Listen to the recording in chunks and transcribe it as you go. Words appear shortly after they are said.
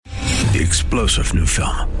The explosive new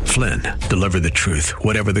film, Flynn, deliver the truth,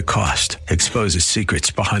 whatever the cost, exposes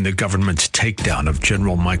secrets behind the government's takedown of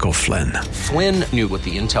General Michael Flynn. Flynn knew what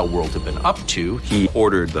the intel world had been up to. He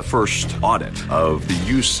ordered the first audit of the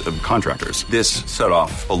use of contractors. This set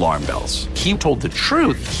off alarm bells. He told the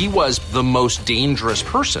truth. He was the most dangerous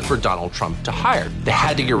person for Donald Trump to hire. They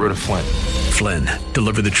had to get rid of Flynn. Flynn,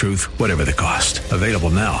 deliver the truth, whatever the cost. Available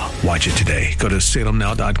now. Watch it today. Go to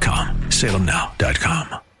salemnow.com.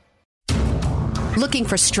 salemnow.com. Looking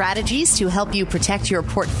for strategies to help you protect your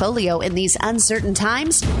portfolio in these uncertain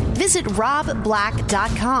times? Visit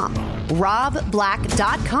robblack.com.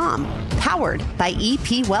 robblack.com. Powered by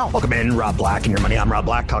EP Wealth. Welcome in, Rob Black and Your Money. I'm Rob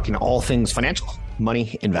Black, talking all things financial,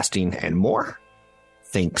 money, investing, and more.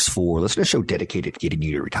 Thanks for listening to a show dedicated to getting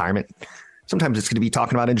you to retirement. Sometimes it's going to be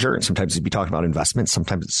talking about insurance. Sometimes it's going to be talking about investments.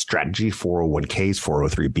 Sometimes it's strategy, 401ks,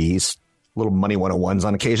 403bs, little money 101s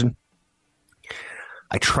on occasion.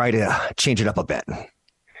 I try to change it up a bit.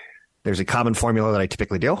 There's a common formula that I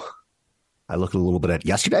typically do. I look a little bit at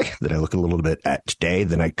yesterday, then I look a little bit at today,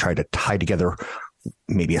 then I try to tie together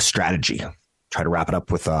maybe a strategy, try to wrap it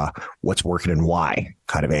up with what's working and why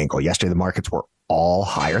kind of angle. Yesterday, the markets were all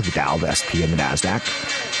higher, the Dow, the SP, and the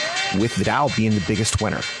NASDAQ, with the Dow being the biggest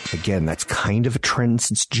winner. Again, that's kind of a trend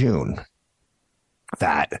since June,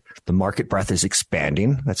 that the market breadth is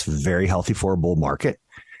expanding. That's very healthy for a bull market.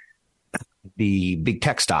 The big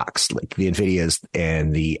tech stocks like the NVIDIAs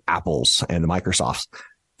and the Apples and the Microsofts,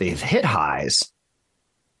 they've hit highs,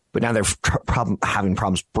 but now they're having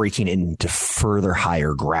problems breaking into further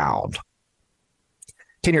higher ground.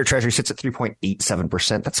 10-year Treasury sits at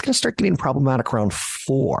 3.87%. That's going to start getting problematic around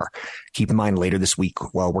 4. Keep in mind later this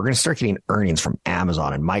week, well, we're going to start getting earnings from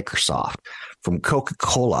Amazon and Microsoft, from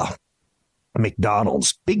Coca-Cola,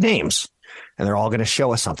 McDonald's, big names. And they're all going to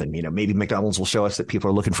show us something. You know, maybe McDonald's will show us that people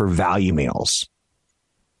are looking for value meals.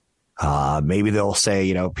 Maybe they'll say,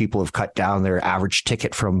 you know, people have cut down their average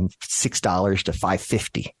ticket from $6 to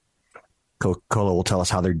 $5.50. Coca-Cola will tell us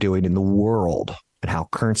how they're doing in the world and how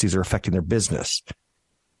currencies are affecting their business.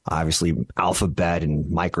 Obviously, Alphabet and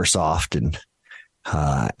Microsoft and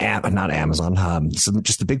not Amazon. Some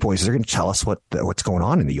just the big boys. They're going to tell us what's going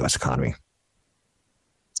on in the U.S. economy.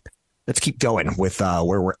 Let's keep going with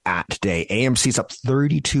where we're at today. AMC's up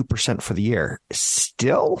 32% for the year.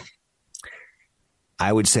 Still,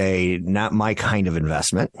 I would say not my kind of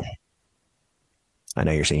investment. I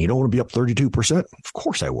know you're saying you don't want to be up 32%. Of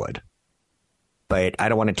course I would. But I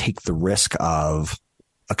don't want to take the risk of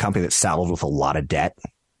a company that's saddled with a lot of debt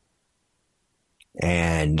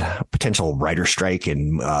and potential writer strike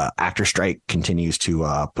and actor strike continues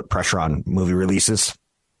to put pressure on movie releases.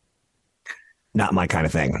 Not my kind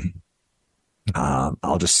of thing.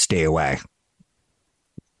 I'll just stay away.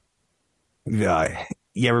 You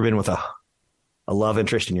ever been with a love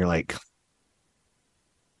interest and you're like,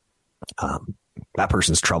 that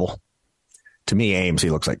person's trouble? To me,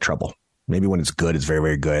 AMC looks like trouble. Maybe when it's good, it's very,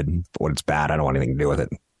 very good. But when it's bad, I don't want anything to do with it.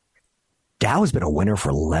 Dow has been a winner for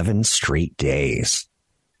 11 straight days.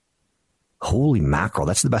 Holy mackerel.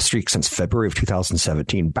 That's the best streak since February of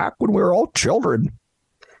 2017, back when we were all children.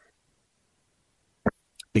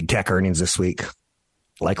 Big tech earnings this week.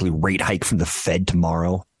 Likely rate hike from the Fed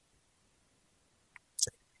tomorrow.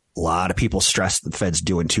 A lot of people stress the Fed's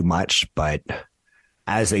doing too much, but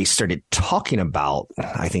as they started talking about,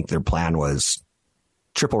 I think their plan was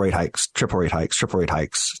triple rate hikes,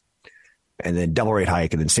 and then double rate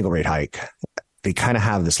hike, and then single rate hike. They kind of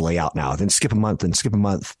have this layout now. Then skip a month, then skip a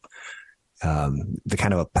month. They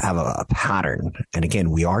kind of have a pattern. And again,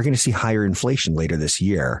 we are going to see higher inflation later this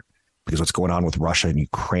year, because what's going on with Russia and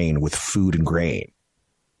Ukraine with food and grain,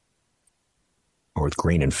 or with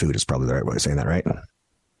grain and food is probably the right way of saying that, right?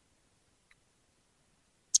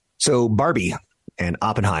 So Barbie and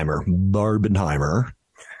Oppenheimer,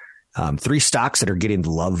 three stocks that are getting the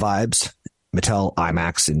love vibes, Mattel,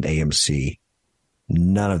 IMAX, and AMC.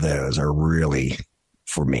 None of those are really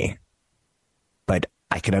for me, but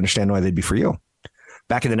I can understand why they'd be for you.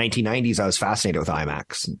 Back in the 1990s, I was fascinated with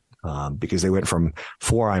IMAX. Because they went from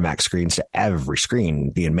 4 IMAX screens to every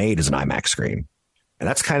screen being made as an IMAX screen. And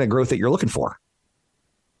that's the kind of growth that you're looking for.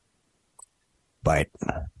 But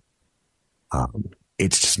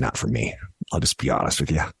it's just not for me. I'll just be honest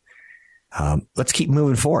with you. Let's keep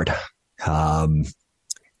moving forward. The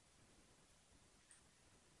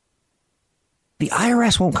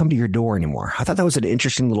IRS won't come to your door anymore. I thought that was an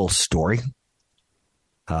interesting little story.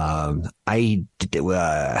 I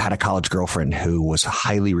had a college girlfriend who was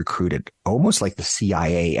highly recruited, almost like the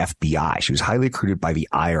CIA, FBI. She was highly recruited by the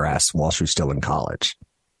IRS while she was still in college.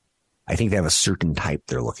 I think they have a certain type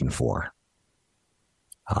they're looking for.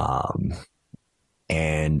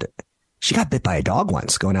 And She got bit by a dog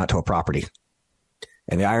once going out to a property.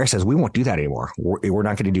 And the IRS says, we won't do that anymore. We're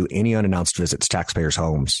not going to do any unannounced visits to taxpayers'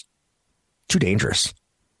 homes. Too dangerous.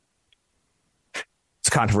 It's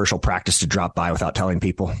a controversial practice to drop by without telling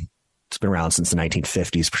people. It's been around since the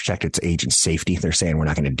 1950s to protect its agents' safety. They're saying we're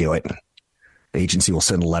not going to do it. The agency will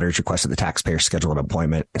send letters requesting the taxpayer schedule an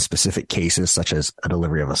appointment in specific cases, such as a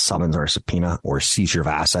delivery of a summons or a subpoena or seizure of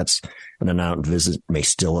assets. An unannounced visit may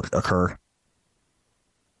still occur.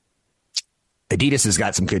 Adidas has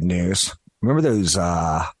got some good news. Remember those,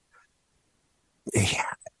 can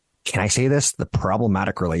I say this? The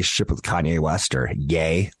problematic relationship with Kanye West, or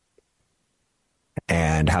Ye,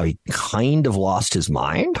 and how he kind of lost his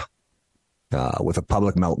mind with a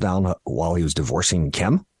public meltdown while he was divorcing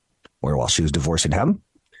Kim, or while she was divorcing him.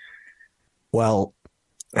 Well,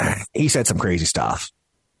 he said some crazy stuff.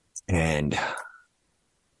 And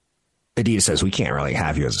Adidas says, we can't really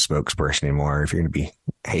have you as a spokesperson anymore if you're going to be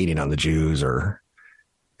hating on the Jews, or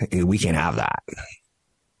we can't have that.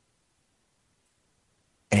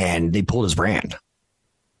 And they pulled his brand.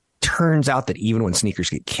 Turns out that even when sneakers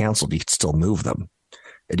get canceled, you can still move them.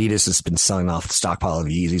 Adidas has been selling off the stockpile of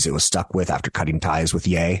Yeezys it was stuck with after cutting ties with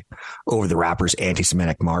Ye over the rapper's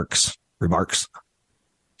anti-Semitic remarks.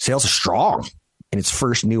 Sales are strong. In its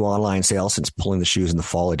first new online sale since pulling the shoes in the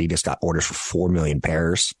fall, Adidas got orders for 4 million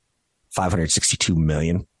pairs, 562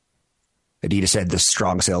 million. Adidas said this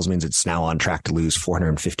strong sales means it's now on track to lose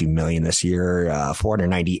 450 million this year,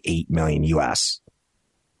 498 million US.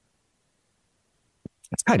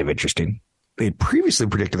 That's kind of interesting. They had previously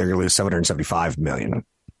predicted they're going to lose 775 million.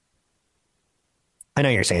 I know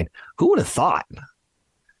you're saying, who would have thought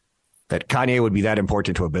that Kanye would be that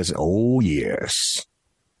important to a business? Oh, yes.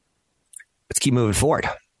 Let's keep moving forward.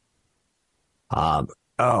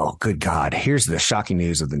 Oh, good God. Here's the shocking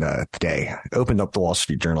news of the day. I opened up the Wall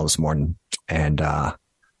Street Journal this morning, and a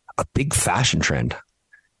big fashion trend.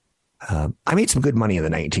 I made some good money in the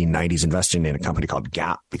 1990s investing in a company called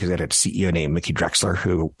Gap because it had a CEO named Mickey Drexler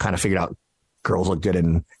who kind of figured out girls look good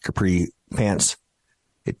in capri pants.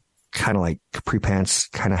 It kind of like capri pants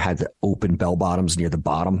kind of had the open bell bottoms near the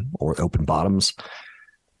bottom, or open bottoms,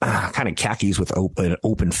 kind of khakis with an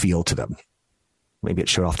open feel to them. Maybe it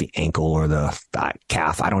showed off the ankle or the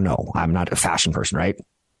calf. I don't know. I'm not a fashion person, right?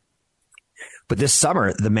 But this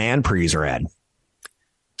summer, the man pre's are in.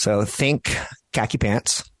 So think khaki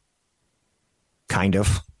pants, kind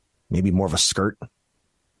of, maybe more of a skirt,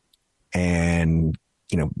 and,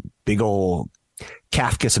 big old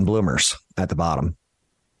calf kissing bloomers at the bottom.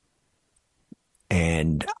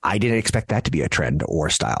 And I didn't expect that to be a trend or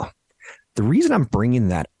a style. The reason I'm bringing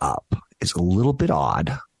that up is a little bit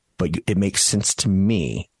odd, but it makes sense to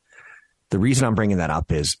me. The reason I'm bringing that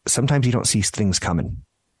up is sometimes you don't see things coming.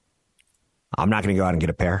 I'm not going to go out and get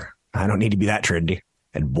a pair. I don't need to be that trendy.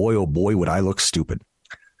 And boy, oh boy, would I look stupid.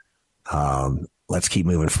 Let's keep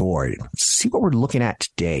moving forward. Let's see what we're looking at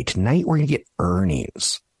today. Tonight, we're going to get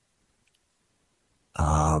earnings.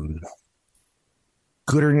 Good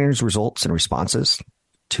earnings results and responses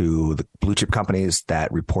to the blue chip companies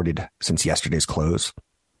that reported since yesterday's close.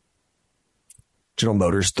 General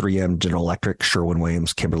Motors, 3M, General Electric,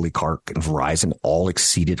 Sherwin-Williams, Kimberly-Clark, and Verizon all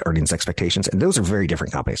exceeded earnings expectations. And those are very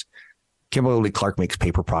different companies. Kimberly-Clark makes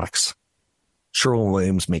paper products.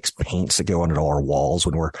 Sherwin-Williams makes paints that go on all our walls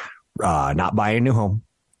when we're not buying a new home.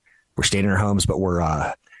 We're staying in our homes, but we're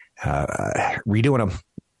redoing them,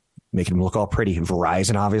 making them look all pretty. And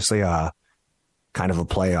Verizon, obviously, kind of a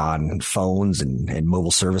play on phones and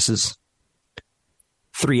mobile services.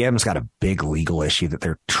 3M's got a big legal issue that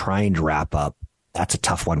they're trying to wrap up. That's a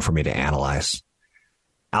tough one for me to analyze.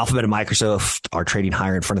 Alphabet and Microsoft are trading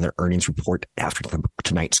higher in front of their earnings report after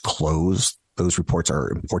tonight's close. Those reports are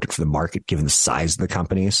important for the market given the size of the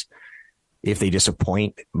companies. If they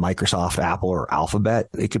disappoint Microsoft, Apple, or Alphabet,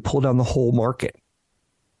 they could pull down the whole market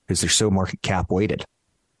because they're so market cap weighted.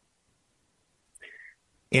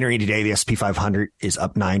 Entering today, the S&P 500 is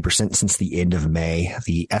up 9% since the end of May.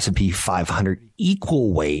 The S&P 500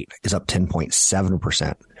 equal weight is up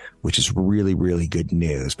 10.7%, which is really, really good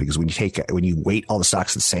news because when you weight all the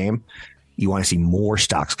stocks the same, you want to see more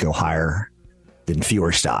stocks go higher than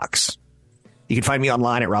fewer stocks. You can find me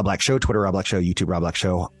online at Rob Black Show, Twitter Rob Black Show, YouTube Rob Black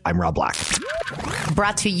Show. I'm Rob Black.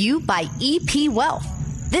 Brought to you by EP Wealth.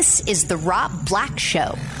 This is the Rob Black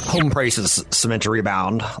Show. Home prices cement a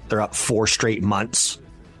rebound. They're up 4 straight months.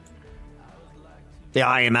 The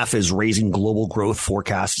IMF is raising global growth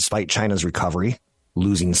forecasts despite China's recovery,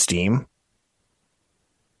 losing steam.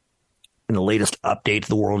 In the latest update to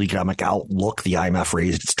the World Economic Outlook, the IMF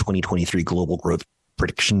raised its 2023 global growth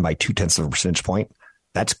prediction by 0.2 of a percentage point.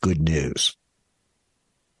 That's good news.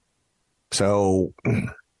 So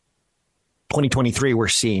 2023, we're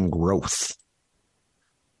seeing growth.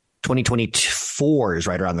 2024 is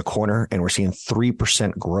right around the corner, and we're seeing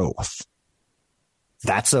 3% growth.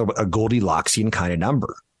 That's a Goldilocksian kind of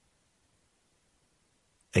number.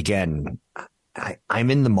 Again,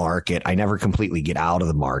 I'm in the market. I never completely get out of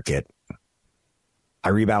the market. I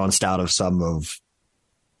rebalanced out of some of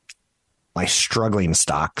my struggling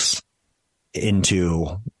stocks into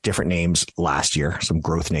different names last year, some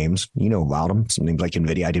growth names. You know about them. Some names like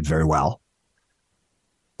NVIDIA, I did very well.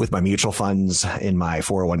 With my mutual funds in my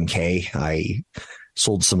 401k, I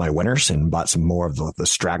sold some of my winners and bought some more of the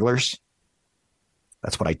stragglers.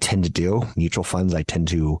 That's what I tend to do. Mutual funds, I tend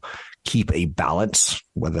to keep a balance,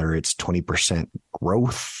 whether it's 20%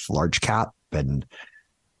 growth, large cap, and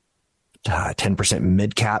 10%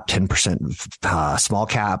 mid cap, 10% small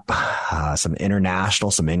cap, some international,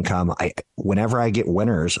 some income. Whenever I get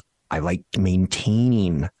winners, I like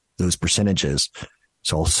maintaining those percentages.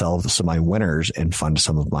 So I'll sell some of my winners and fund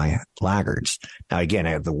some of my laggards. Now,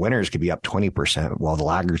 again, the winners could be up 20%, while the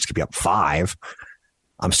laggards could be up 5%.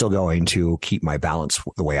 I'm still going to keep my balance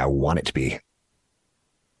the way I want it to be.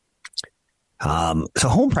 So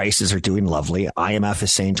home prices are doing lovely. IMF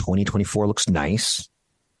is saying 2024 looks nice.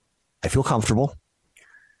 I feel comfortable.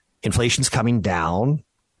 Inflation's coming down.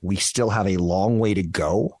 We still have a long way to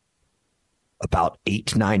go. About 8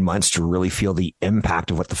 to 9 months to really feel the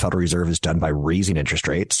impact of what the Federal Reserve has done by raising interest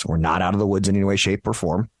rates. We're not out of the woods in any way, shape, or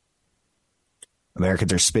form.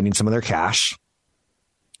 Americans are spending some of their cash,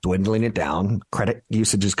 dwindling it down. Credit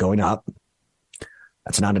usage is going up.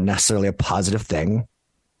 That's not necessarily a positive thing.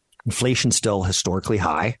 Inflation's still historically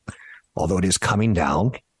high, although it is coming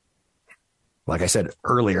down. Like I said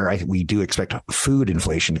earlier, we do expect food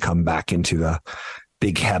inflation to come back into the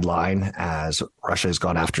big headline as Russia has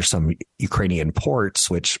gone after some Ukrainian ports,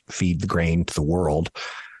 which feed the grain to the world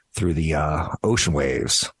through the ocean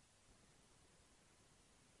waves.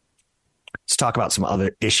 Let's talk about some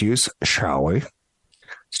other issues, shall we?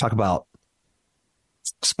 Let's talk about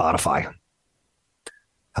Spotify.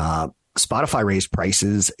 Spotify raised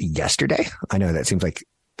prices yesterday. I know that seems like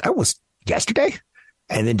that was yesterday.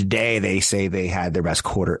 And then today they say they had their best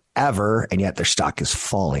quarter ever, and yet their stock is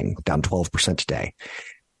falling, down 12% today.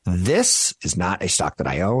 This is not a stock that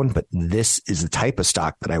I own, but this is the type of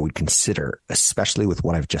stock that I would consider, especially with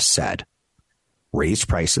what I've just said. Raised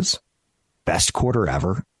prices, best quarter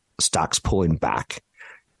ever, stock's pulling back.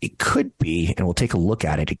 It could be, and we'll take a look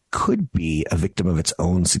at it, it could be a victim of its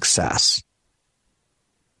own success,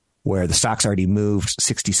 where the stock's already moved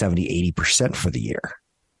 60, 70, 80% for the year.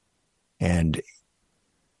 And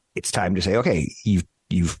it's time to say, okay,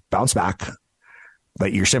 you've bounced back,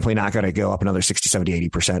 but you're simply not going to go up another 60, 70,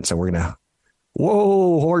 80%. So we're going to,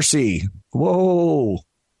 whoa, horsey, whoa.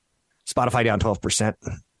 Spotify down 12%.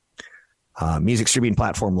 Music streaming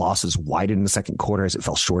platform losses widened in the second quarter as it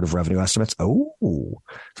fell short of revenue estimates. Oh, so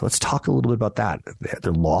let's talk a little bit about that.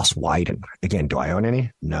 Their loss widened. Again, do I own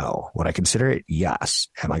any? No. Would I consider it? Yes.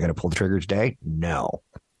 Am I going to pull the trigger today? No.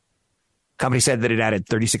 Company said that it added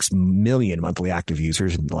 36 million monthly active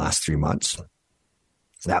users in the last 3 months.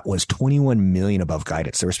 That was 21 million above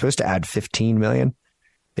guidance. They were supposed to add 15 million.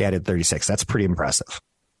 They added 36. That's pretty impressive.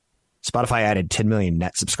 Spotify added 10 million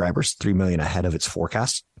net subscribers, 3 million ahead of its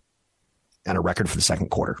forecast, and a record for the second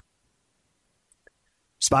quarter.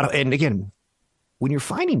 Spotify, and again, when you're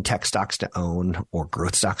finding tech stocks to own or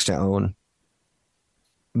growth stocks to own,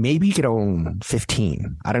 maybe you could own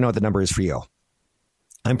 15. I don't know what the number is for you.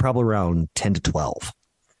 I'm probably around 10 to 12.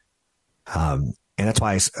 And that's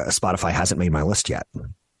why Spotify hasn't made my list yet.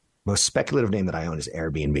 Most speculative name that I own is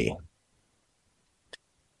Airbnb.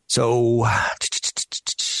 So,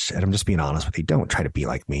 and I'm just being honest with you, don't try to be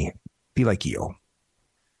like me. Be like you.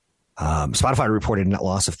 Spotify reported a net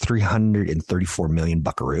loss of 334 million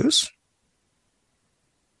buckaroos.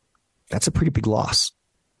 That's a pretty big loss.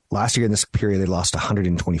 Last year in this period, they lost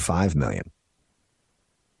 125 million.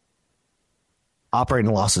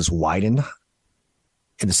 Operating losses widened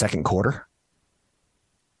in the second quarter.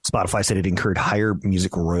 Spotify said it incurred higher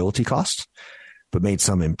music royalty costs, but made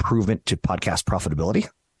some improvement to podcast profitability.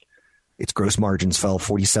 Its gross margins fell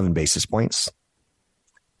 47 basis points,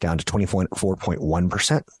 down to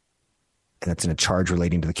 24.1%. And that's in a charge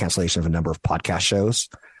relating to the cancellation of a number of podcast shows,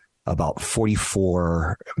 about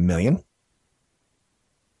 44 million.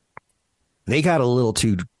 They got a little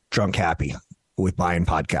too drunk happy with buying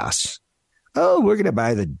podcasts. Oh, we're going to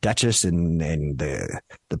buy the Duchess and the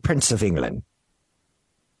Prince of England.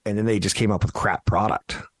 And then they just came up with crap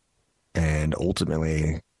product. And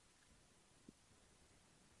ultimately,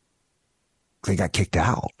 they got kicked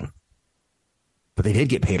out. But they did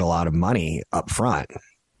get paid a lot of money up front.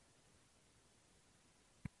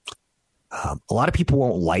 A lot of people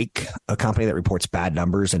won't like a company that reports bad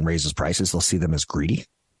numbers and raises prices. They'll see them as greedy.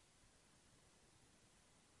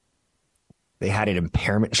 They had an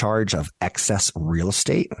impairment charge of excess real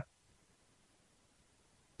estate.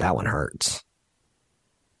 That one hurts.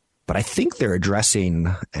 But I think they're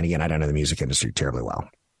addressing, and again, I don't know the music industry terribly well,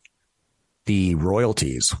 the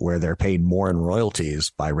royalties, where they're paid more in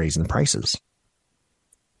royalties by raising the prices.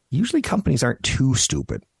 Usually companies aren't too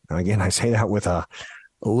stupid. Now, again, I say that with a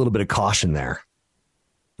little bit of caution there.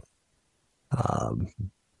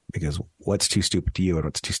 Because what's too stupid to you and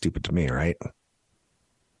what's too stupid to me, right?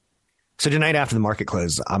 So tonight after the market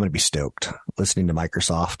close, I'm going to be stoked listening to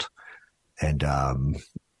Microsoft and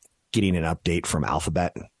getting an update from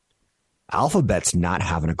Alphabet. Alphabet's not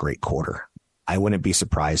having a great quarter. I wouldn't be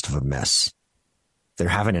surprised if a miss. They're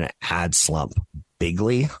having an ad slump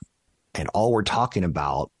bigly, and all we're talking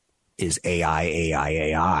about is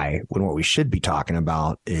AI, when what we should be talking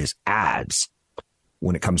about is ads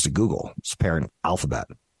when it comes to Google, its parent Alphabet.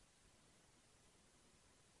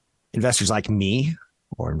 Investors like me,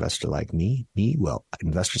 or investors like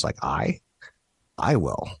investors like I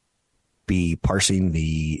will be parsing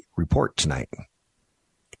the report tonight.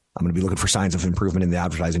 I'm going to be looking for signs of improvement in the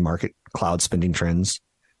advertising market, cloud spending trends,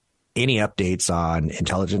 any updates on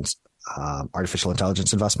intelligence, artificial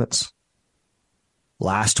intelligence investments.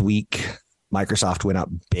 Last week, Microsoft went up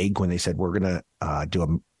big when they said, we're going to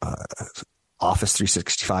do a Office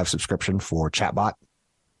 365 subscription for chatbot,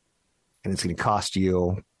 and it's going to cost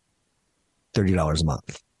you $30 a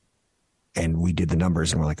month. And we did the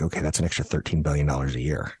numbers and we're like, okay, that's an extra $13 billion a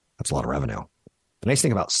year. That's a lot of revenue. The nice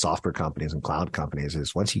thing about software companies and cloud companies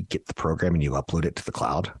is once you get the program and you upload it to the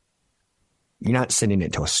cloud, you're not sending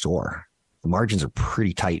it to a store. The margins are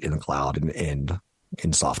pretty tight in the cloud and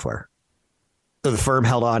in software. So the firm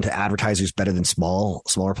held on to advertisers better than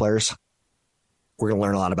smaller players. We're going to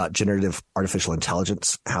learn a lot about generative artificial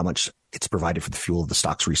intelligence, how much it's provided for the fuel of the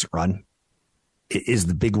stock's recent run. Is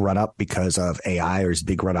the big run up because of AI, or is the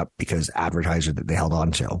big run up because advertiser that they held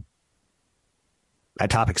on to? That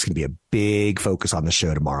topic's going to be a big focus on the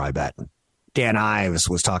show tomorrow, I bet. Dan Ives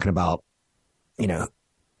was talking about,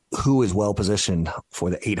 who is well positioned for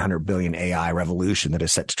the 800 billion AI revolution that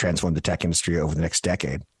is set to transform the tech industry over the next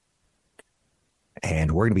decade.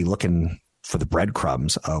 And we're going to be looking for the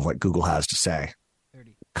breadcrumbs of what Google has to say.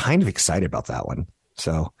 Kind of excited about that one.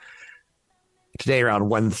 So today around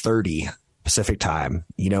 1:30 Pacific time,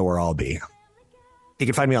 where I'll be. You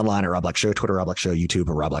can find me online at Rob Black Show, Twitter, Rob Black Show, YouTube,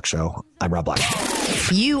 or Rob Black Show. I'm Rob Black.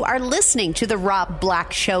 You are listening to the Rob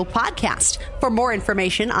Black Show podcast. For more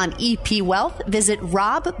information on EP Wealth, visit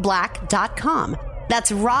robblack.com.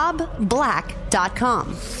 That's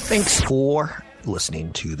robblack.com. Thanks for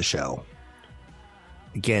listening to the show.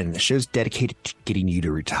 Again, the show's dedicated to getting you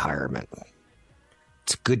to retirement.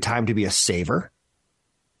 It's a good time to be a saver.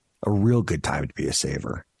 A real good time to be a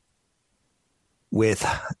saver. With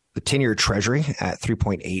the 10-year treasury at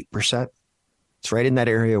 3.8%, it's right in that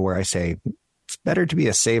area where I say it's better to be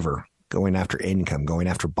a saver going after income, going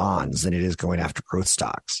after bonds, than it is going after growth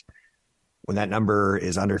stocks. When that number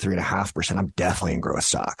is under 3.5%, I'm definitely in growth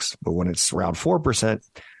stocks. But when it's around 4%,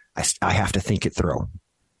 I have to think it through.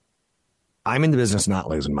 I'm in the business not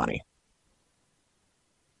losing money.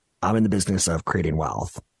 I'm in the business of creating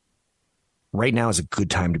wealth. Right now is a good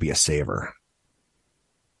time to be a saver.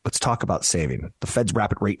 Let's talk about saving. The Fed's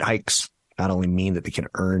rapid rate hikes not only mean that they can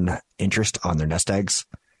earn interest on their nest eggs,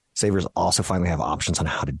 savers also finally have options on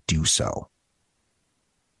how to do so.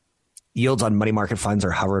 Yields on money market funds are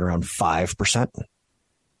hovering around 5%,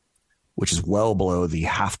 which is well below the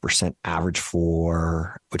 0.5% average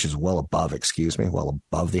which is well above the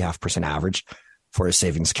 0.5% average for a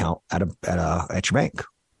savings account at your bank.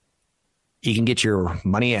 You can get your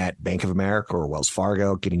money at Bank of America or Wells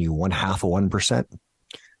Fargo, getting you 0.5%.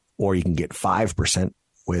 Or you can get 5%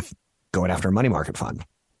 with going after a money market fund.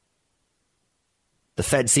 The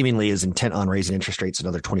Fed seemingly is intent on raising interest rates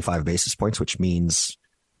another 25 basis points, which means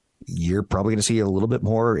you're probably going to see a little bit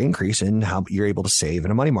more increase in how you're able to save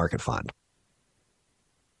in a money market fund.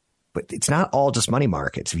 But it's not all just money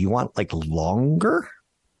markets. If you want longer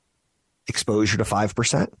exposure to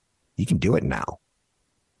 5%, you can do it now.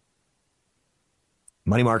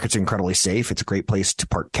 Money markets are incredibly safe. It's a great place to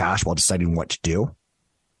park cash while deciding what to do.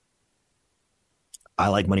 I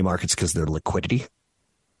like money markets because of their liquidity.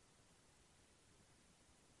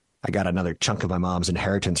 I got another chunk of my mom's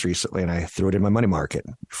inheritance recently, and I threw it in my money market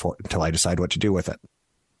until I decide what to do with it.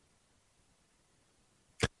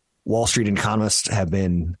 Wall Street economists have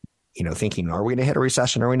been, thinking, are we going to hit a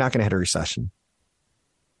recession? Or are we not going to hit a recession?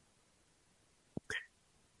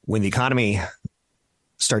 When the economy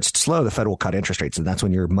starts to slow, the Fed will cut interest rates. And that's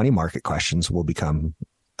when your money market questions will become,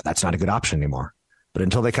 that's not a good option anymore. But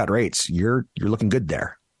until they cut rates, you're looking good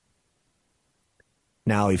there.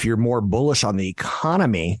 Now, if you're more bullish on the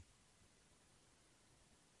economy,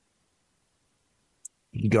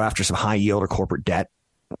 you go after some high yield or corporate debt.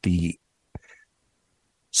 The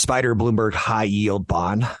Spider Bloomberg High Yield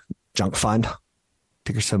Bond Junk Fund,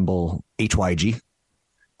 ticker symbol HYG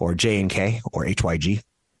or JNK or HYG.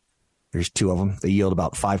 There's two of them. They yield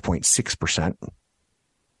about 5.6%.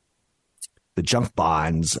 The junk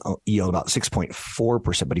bonds yield about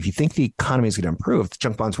 6.4%. But if you think the economy is going to improve, the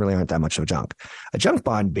junk bonds really aren't that much of a junk. A junk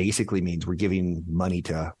bond basically means we're giving money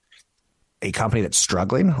to a company that's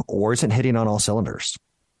struggling or isn't hitting on all cylinders.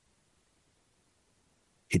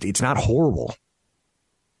 It's not horrible.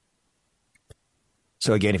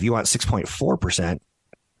 So again, if you want 6.4%,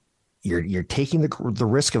 you're taking the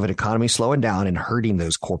risk of an economy slowing down and hurting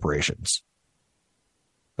those corporations.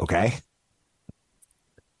 Okay?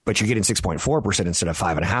 But you're getting 6.4% instead of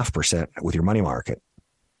 5.5% with your money market.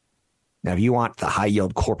 Now, if you want the high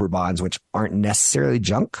yield corporate bonds, which aren't necessarily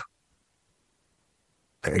junk,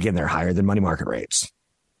 again, they're higher than money market rates.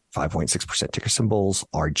 5.6% ticker symbols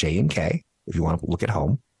are J and K, if you want to look at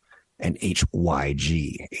home, and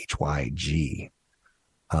HYG.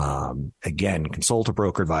 Again, consult a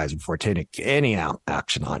broker advisor before taking any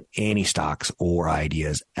action on any stocks or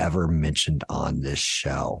ideas ever mentioned on this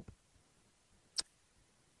show.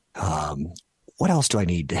 What else do I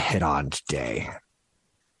need to hit on today?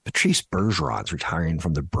 Patrice Bergeron's retiring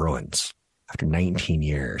from the Bruins after 19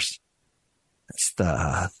 years. That's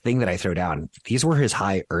the thing that I throw down. These were his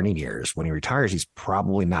high earning years. When he retires, he's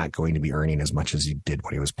probably not going to be earning as much as he did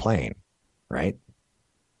when he was playing, right?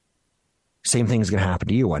 Same thing is going to happen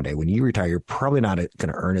to you one day. When you retire, you're probably not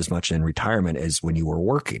going to earn as much in retirement as when you were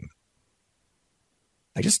working.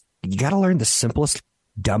 You got to learn the simplest,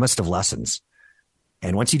 dumbest of lessons.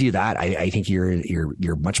 And once you do that, I think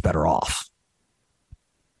you're much better off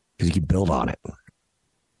because you can build on it.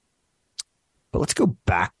 But let's go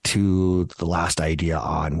back to the last idea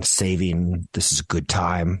on saving. This is a good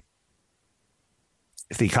time.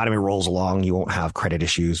 If the economy rolls along, you won't have credit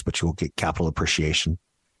issues, but you will get capital appreciation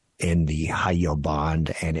in the high yield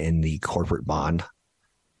bond and in the corporate bond.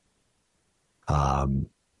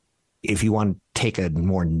 If you want to take a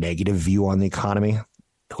more negative view on the economy,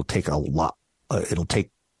 it'll take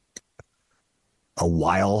a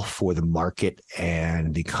while for the market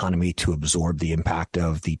and the economy to absorb the impact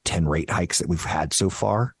of the 10 rate hikes that we've had so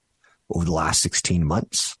far over the last 16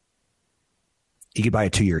 months. You could buy a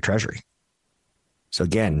 2-year treasury. So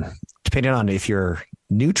again, depending on if you're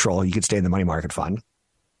neutral, you could stay in the money market fund.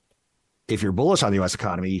 If you're bullish on the U.S.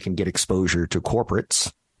 economy, you can get exposure to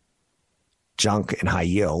corporates, junk, and high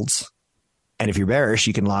yields. And if you're bearish,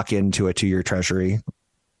 you can lock into a 2-year treasury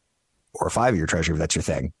or a 5-year treasury if that's your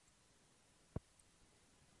thing.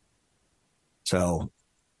 So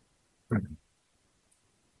I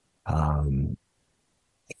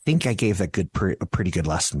think I gave that a pretty good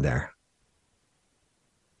lesson there.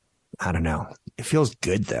 I don't know. It feels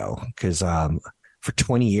good, though, because for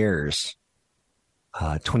 20 years,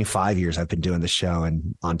 25 years, I've been doing the show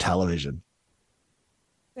and on television.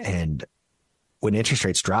 And when interest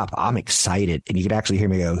rates drop, I'm excited. And you can actually hear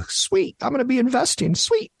me go, sweet, I'm going to be investing.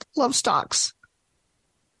 Sweet, love stocks.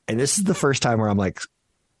 And this is the first time where I'm like,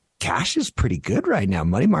 cash is pretty good right now.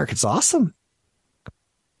 Money market's awesome.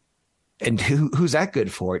 And who's that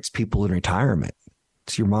good for? It's people in retirement.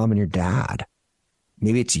 It's your mom and your dad.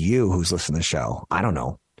 Maybe it's you who's listening to the show. I don't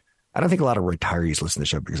know. I don't think a lot of retirees listen to the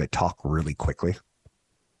show because I talk really quickly.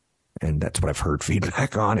 And that's what I've heard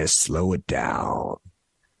feedback on is slow it down.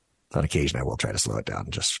 On occasion, I will try to slow it down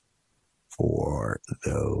just for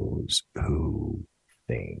those who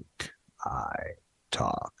think I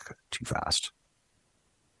talk too fast.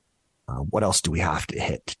 What else do we have to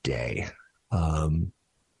hit today? The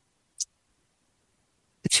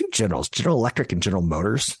two generals, General Electric and General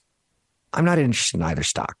Motors. I'm not interested in either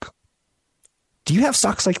stock. Do you have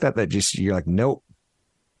stocks like that just you're like, nope,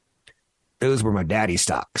 those were my daddy's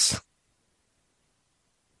stocks?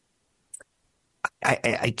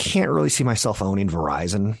 I can't really see myself owning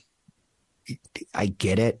Verizon. I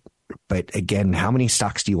get it. But again, how many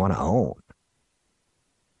stocks do you want to own?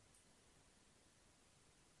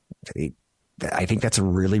 I think that's a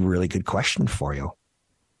really, really good question for you.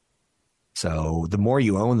 So the more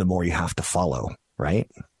you own, the more you have to follow, right?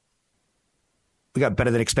 We got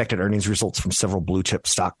better than expected earnings results from several blue chip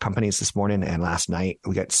stock companies this morning and last night.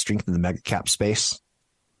 We got strength in the mega cap space.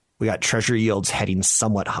 We got treasury yields heading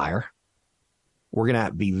somewhat higher. We're going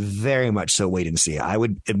to be very much so wait and see. I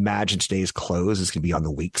would imagine today's close is going to be on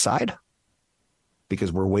the weak side.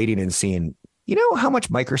 because we're waiting and seeing, you know, how much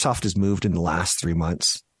Microsoft has moved in the last 3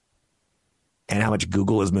 months and how much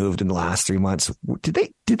Google has moved in the last 3 months. Did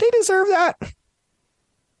they deserve that?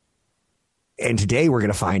 And today we're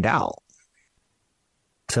going to find out.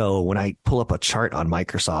 So when I pull up a chart on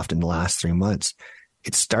Microsoft in the last 3 months,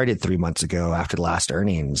 it started 3 months ago after the last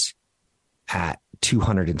earnings at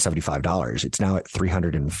 $275. It's now at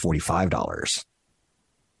 $345.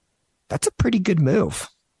 That's a pretty good move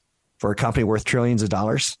for a company worth trillions of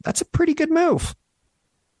dollars. That's a pretty good move.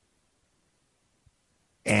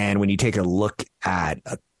 And when you take a look at,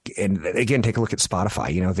 and again, take a look at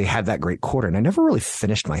Spotify, you know, they had that great quarter, and I never really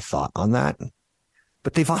finished my thought on that,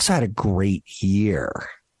 but they've also had a great year.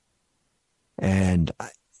 And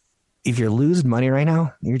if you're losing money right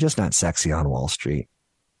now, you're just not sexy on Wall Street.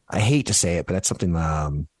 I hate to say it, but that's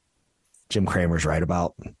something Jim Cramer's right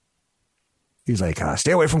about. He's like,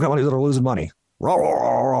 stay away from companies that are losing money. Raw, raw,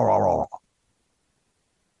 raw, raw, raw, raw.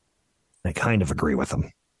 I kind of agree with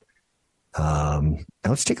him. Now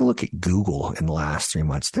let's take a look at Google in the last 3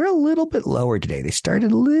 months. They're a little bit lower today. They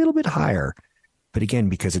started a little bit higher. But again,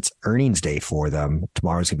 because it's earnings day for them,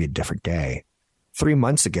 tomorrow's going to be a different day. 3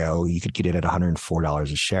 months ago, you could get it at $104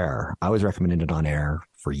 a share. I was recommending it on air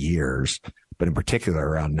for years, but in particular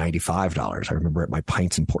around $95. I remember at my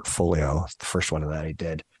Pints and Portfolio, the first one of that I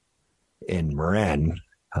did in Marin.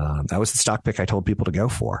 That was the stock pick I told people to go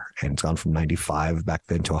for. And it's gone from 95 back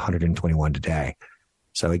then to 121 today.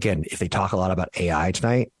 So again, if they talk a lot about AI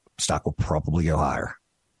tonight, stock will probably go higher.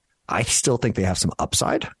 I still think they have some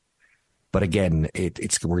upside. But again, we're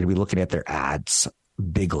going to be looking at their ads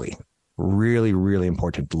bigly. Really, really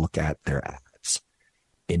important to look at their ads,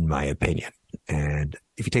 in my opinion. And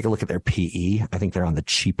if you take a look at their PE, I think they're on the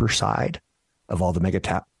cheaper side of all the mega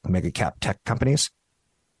cap tech companies.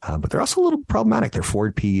 But they're also a little problematic. Their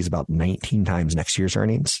forward PE is about 19 times next year's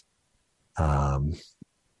earnings. And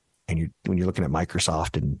when you're looking at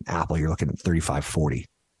Microsoft and Apple, you're looking at 35, 40.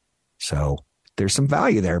 So there's some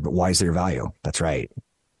value there, but why is there value? That's right.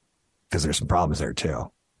 Because there's some problems there too.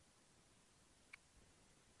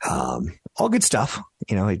 All good stuff.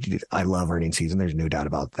 You know, I love earnings season. There's no doubt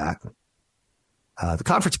about that. The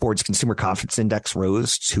Conference Board's Consumer Confidence Index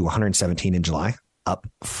rose to 117 in July, up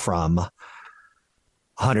from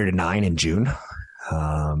 109 in June.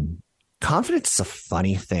 Confidence is a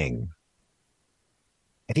funny thing.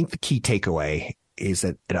 I think the key takeaway is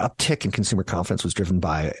that an uptick in consumer confidence was driven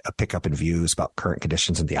by a pickup in views about current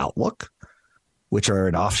conditions and the outlook, which are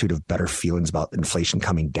an offshoot of better feelings about inflation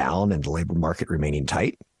coming down and the labor market remaining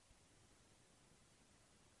tight.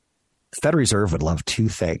 The Federal Reserve would love two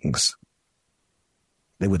things.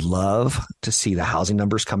 They would love to see the housing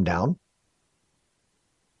numbers come down,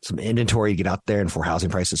 some inventory to get out there and for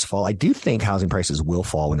housing prices to fall. I do think housing prices will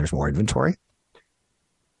fall when there's more inventory.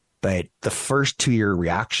 But the first 2-year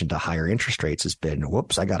reaction to higher interest rates has been,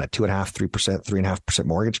 whoops, I got a 2.5%, 3%, 3.5%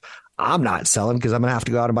 mortgage. I'm not selling because I'm going to have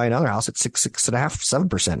to go out and buy another house at 6.5%,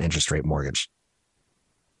 7% interest rate mortgage.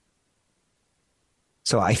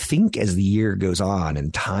 So I think as the year goes on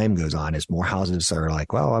and time goes on, as more houses are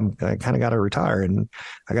like, well, I kind of got to retire and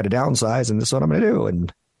I got to downsize and this is what I'm going to do.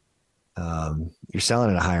 And you're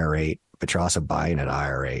selling at a higher rate, but you're also buying at a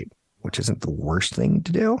higher rate, which isn't the worst thing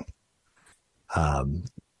to do.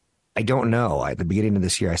 I don't know. At the beginning of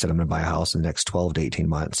this year, I said I'm going to buy a house in the next 12 to 18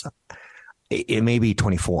 months. It may be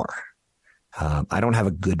 24. I don't have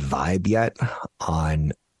a good vibe yet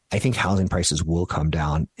on, I think housing prices will come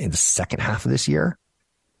down in the second half of this year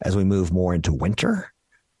as we move more into winter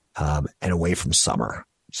and away from summer.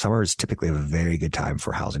 Summer is typically a very good time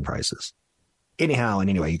for housing prices. Anyhow, and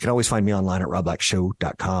anyway, you can always find me online at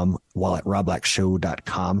robblackshow.com. While at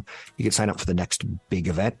robblackshow.com, you can sign up for the next big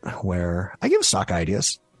event where I give stock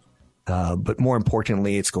ideas. But more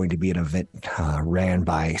importantly, it's going to be an event ran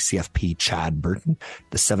by CFP Chad Burton,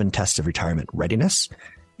 the 7 Tests of Retirement Readiness.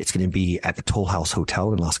 It's going to be at the Toll House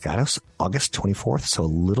Hotel in Los Gatos, August 24th, so a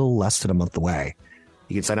little less than a month away.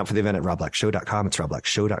 You can sign up for the event at robblackshow.com. It's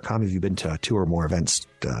robblackshow.com. If you've been to 2 or more events,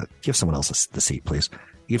 give someone else the seat, please.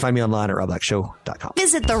 You can find me online at robblackshow.com.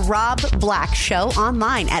 Visit The Rob Black Show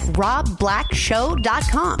online at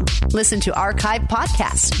robblackshow.com. Listen to archive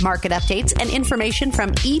podcasts, market updates, and information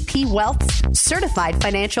from EP Wealth's certified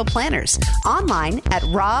financial planners online at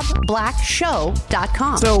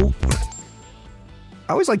robblackshow.com. So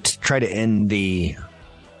I always like to try to end the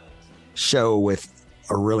show with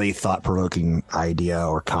a really thought-provoking idea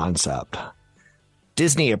or concept.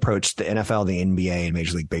 Disney approached the NFL, the NBA, and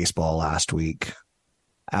Major League Baseball last week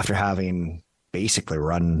after having basically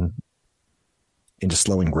run into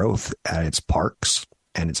slowing growth at its parks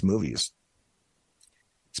and its movies.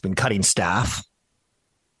 It's been cutting staff.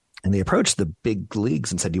 And they approached the big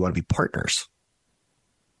leagues and said, do you want to be partners?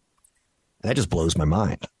 And that just blows my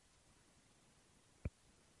mind.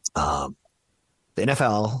 The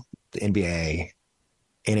NFL, the NBA,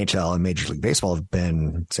 NHL, and Major League Baseball have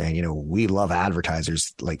been saying, we love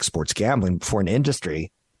advertisers like sports gambling for an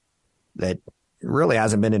industry that really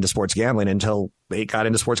hasn't been into sports gambling until they got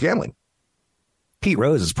into sports gambling. Pete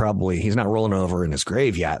Rose is he's not rolling over in his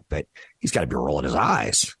grave yet, but he's got to be rolling his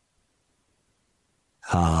eyes.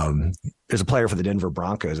 There's a player for the Denver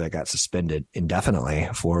Broncos that got suspended indefinitely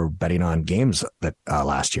for betting on games that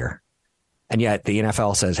last year. And yet the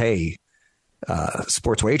NFL says, hey,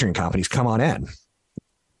 sports wagering companies, come on in.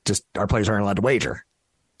 Just our players aren't allowed to wager.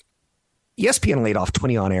 ESPN laid off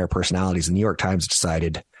 20 on-air personalities, and the New York Times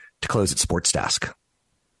decided to close its sports desk.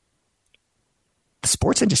 The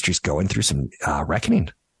sports industry is going through some reckoning.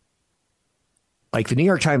 Like the New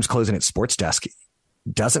York Times closing its sports desk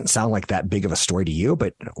doesn't sound like that big of a story to you,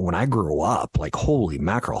 but when I grew up, like, holy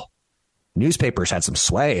mackerel, newspapers had some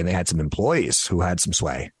sway, and they had some employees who had some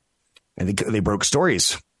sway, and they broke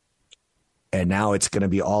stories. And now it's going to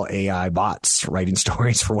be all AI bots writing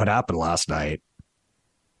stories for what happened last night.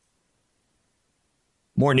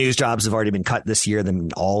 More news jobs have already been cut this year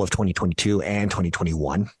than all of 2022 and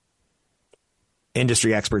 2021.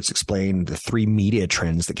 Industry experts explain the 3 media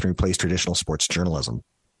trends that can replace traditional sports journalism.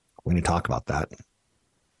 We're going to talk about that.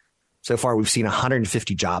 So far, we've seen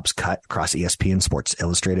 150 jobs cut across ESPN, Sports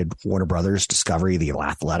Illustrated, Warner Brothers, Discovery, The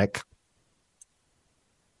Athletic.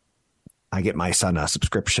 I get my son a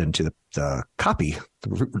subscription to the copy,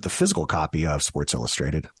 the physical copy of Sports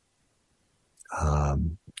Illustrated.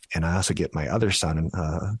 And I also get my other son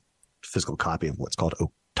a physical copy of what's called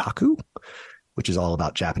Otaku, which is all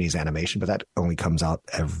about Japanese animation, but that only comes out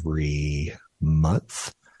every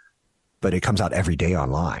month. But it comes out every day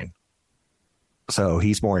online. So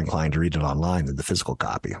he's more inclined to read it online than the physical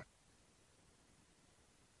copy.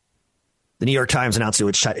 The New York Times announced it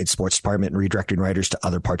would shut its sports department and redirecting writers to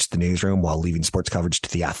other parts of the newsroom while leaving sports coverage to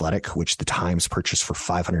The Athletic, which the Times purchased for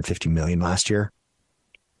 $550 million last year.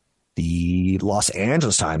 The Los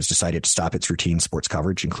Angeles Times decided to stop its routine sports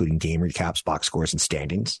coverage, including game recaps, box scores, and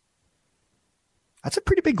standings. That's a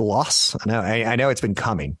pretty big loss. I know it's been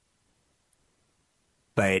coming.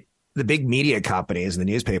 But the big media companies and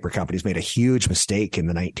the newspaper companies made a huge mistake in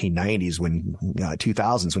the 1990s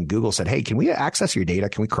 2000s, when Google said, hey, can we access your data?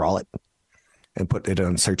 Can we crawl it and put it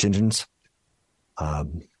on search engines?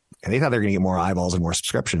 And they thought they were going to get more eyeballs and more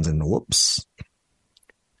subscriptions, and whoops.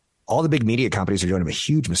 All the big media companies are doing a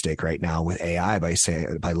huge mistake right now with AI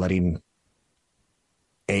by letting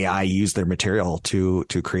AI use their material to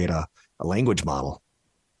create a language model,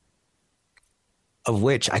 of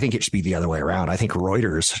which I think it should be the other way around. I think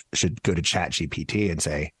Reuters should go to ChatGPT and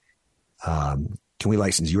say, can we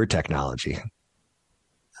license your technology?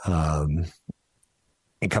 And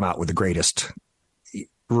come out with the greatest.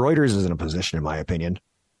 Reuters is in a position, in my opinion,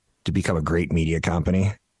 to become a great media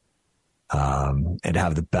company and to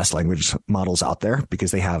have the best language models out there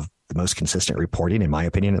because they have the most consistent reporting, in my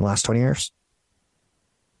opinion, in the last 20 years.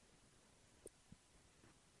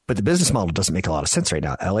 But the business model doesn't make a lot of sense right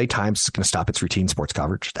now. LA Times is going to stop its routine sports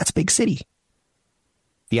coverage. That's a big city.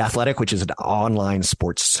 The Athletic, which is an online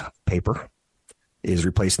sports paper, is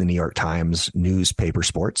replacing the New York Times newspaper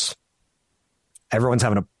sports. Everyone's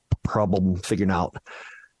having a problem figuring out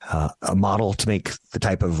a model to make the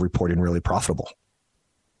type of reporting really profitable.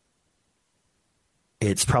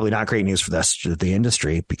 It's probably not great news for the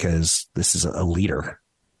industry because this is a leader.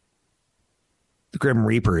 The Grim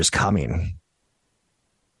Reaper is coming.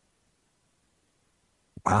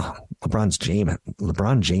 Wow.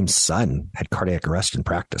 LeBron James' son had cardiac arrest in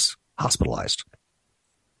practice, hospitalized.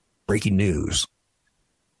 Breaking news.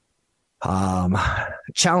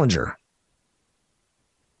 Challenger.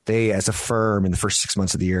 They, as a firm, in the first 6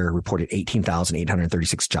 months of the year, reported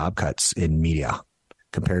 18,836 job cuts in media,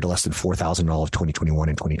 compared to less than 4,000 in all of 2021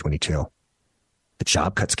 and 2022. The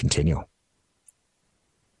job cuts continue.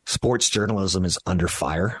 Sports journalism is under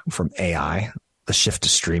fire from AI, the shift to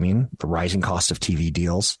streaming, the rising cost of TV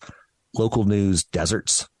deals, local news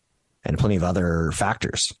deserts, and plenty of other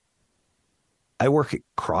factors. I work at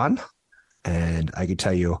Cron, and I could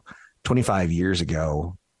tell you 25 years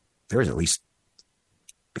ago, there was at least,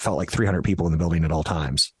 it felt like 300 people in the building at all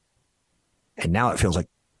times. And now it feels like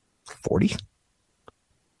 40.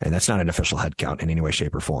 And that's not an official head count in any way,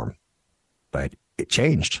 shape, or form. But it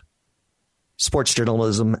changed. Sports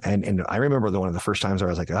journalism, and I remember one of the first times where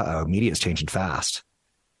I was like, media is changing fast.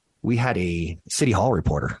 We had a City Hall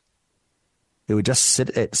reporter who would just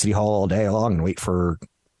sit at City Hall all day long and wait for,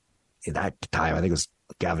 at that time, I think it was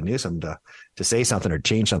Gavin Newsom, to say something or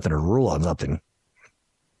change something or rule on something.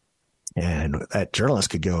 And that journalist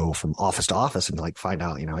could go from office to office and like find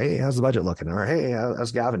out, hey, how's the budget looking? Or, hey,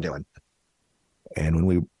 how's Gavin doing? And when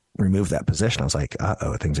we removed that position, I was like,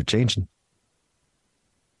 things are changing.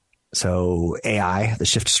 So AI, the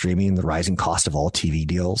shift to streaming, the rising cost of all TV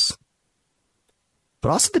deals, but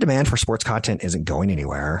also the demand for sports content isn't going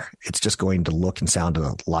anywhere. It's just going to look and sound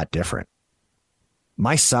a lot different.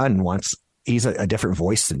 My son he's a different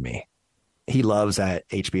voice than me. He loves that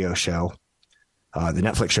HBO show, the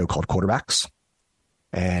Netflix show called Quarterbacks,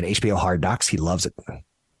 and HBO Hard Knocks. He loves it.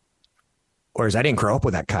 Whereas I didn't grow up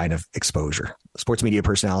with that kind of exposure. Sports media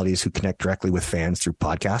personalities who connect directly with fans through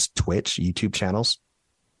podcasts, Twitch, YouTube channels,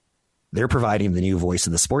 they're providing the new voice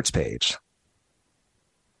of the sports page.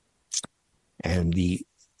 And the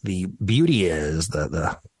beauty is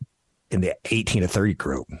in the 18 to 30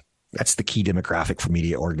 group, that's the key demographic for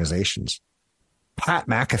media organizations. Pat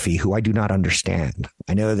McAfee, who I do not understand.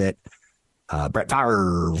 I know that Brett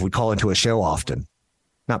Favre would call into a show often.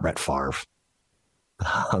 Not Brett Favre.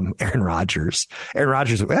 Aaron Rodgers. I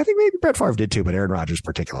think maybe Brett Favre did too, but Aaron Rodgers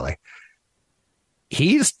particularly.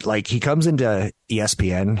 He's like, he comes into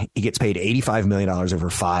ESPN. He gets paid $85 million over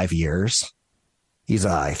 5 years. He's,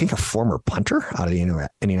 I think, a former punter out of the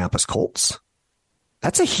Indianapolis Colts.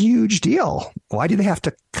 That's a huge deal. Why do they have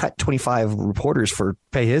to cut 25 reporters for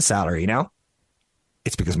pay his salary?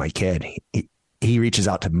 It's because my kid, he reaches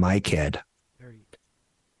out to my kid.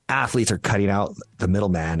 Athletes are cutting out the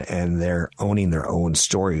middleman and they're owning their own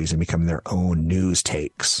stories and becoming their own news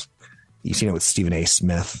takes. You've seen it with Stephen A.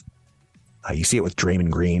 Smith. You see it with Draymond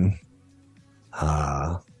Green.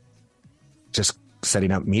 Just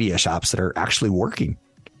setting up media shops that are actually working.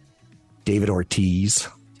 David Ortiz.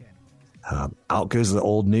 Out goes the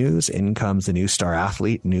old news. In comes the new star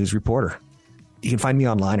athlete, news reporter. You can find me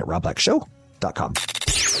online at robblackshow.com.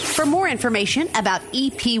 For more information about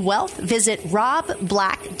EP Wealth, visit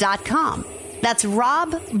robblack.com. That's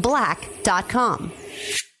robblack.com.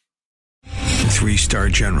 3-star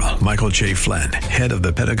General Michael J. Flynn, head of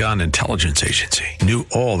the Pentagon Intelligence Agency, knew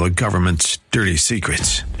all the government's dirty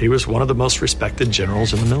secrets. He was one of the most respected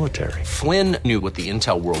generals in the military. Flynn knew what the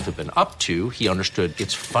intel world had been up to. He understood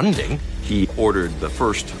its funding. He ordered the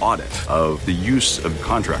first audit of the use of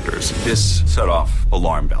contractors. This set off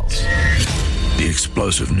alarm bells. The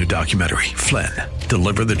explosive new documentary, Flynn,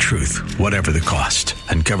 Deliver the Truth, Whatever the Cost,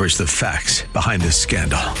 uncovers the facts behind this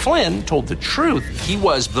scandal. Flynn told the truth. He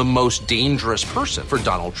was the most dangerous person for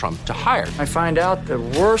Donald Trump to hire. I find out the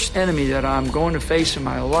worst enemy that I'm going to face in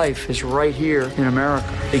my life is right here in America.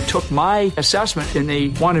 They took my assessment and they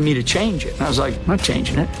wanted me to change it. And I was like, I'm not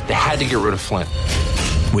changing it. They had to get rid of Flynn.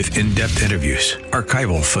 With in-depth interviews,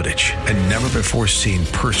 archival footage, and never-before-seen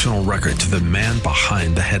personal records of the man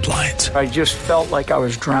behind the headlines. I just felt like I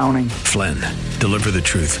was drowning. Flynn, Deliver the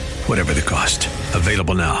Truth, Whatever the Cost.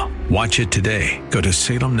 Available now. Watch it today. Go to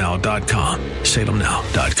salemnow.com.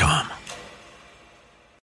 salemnow.com.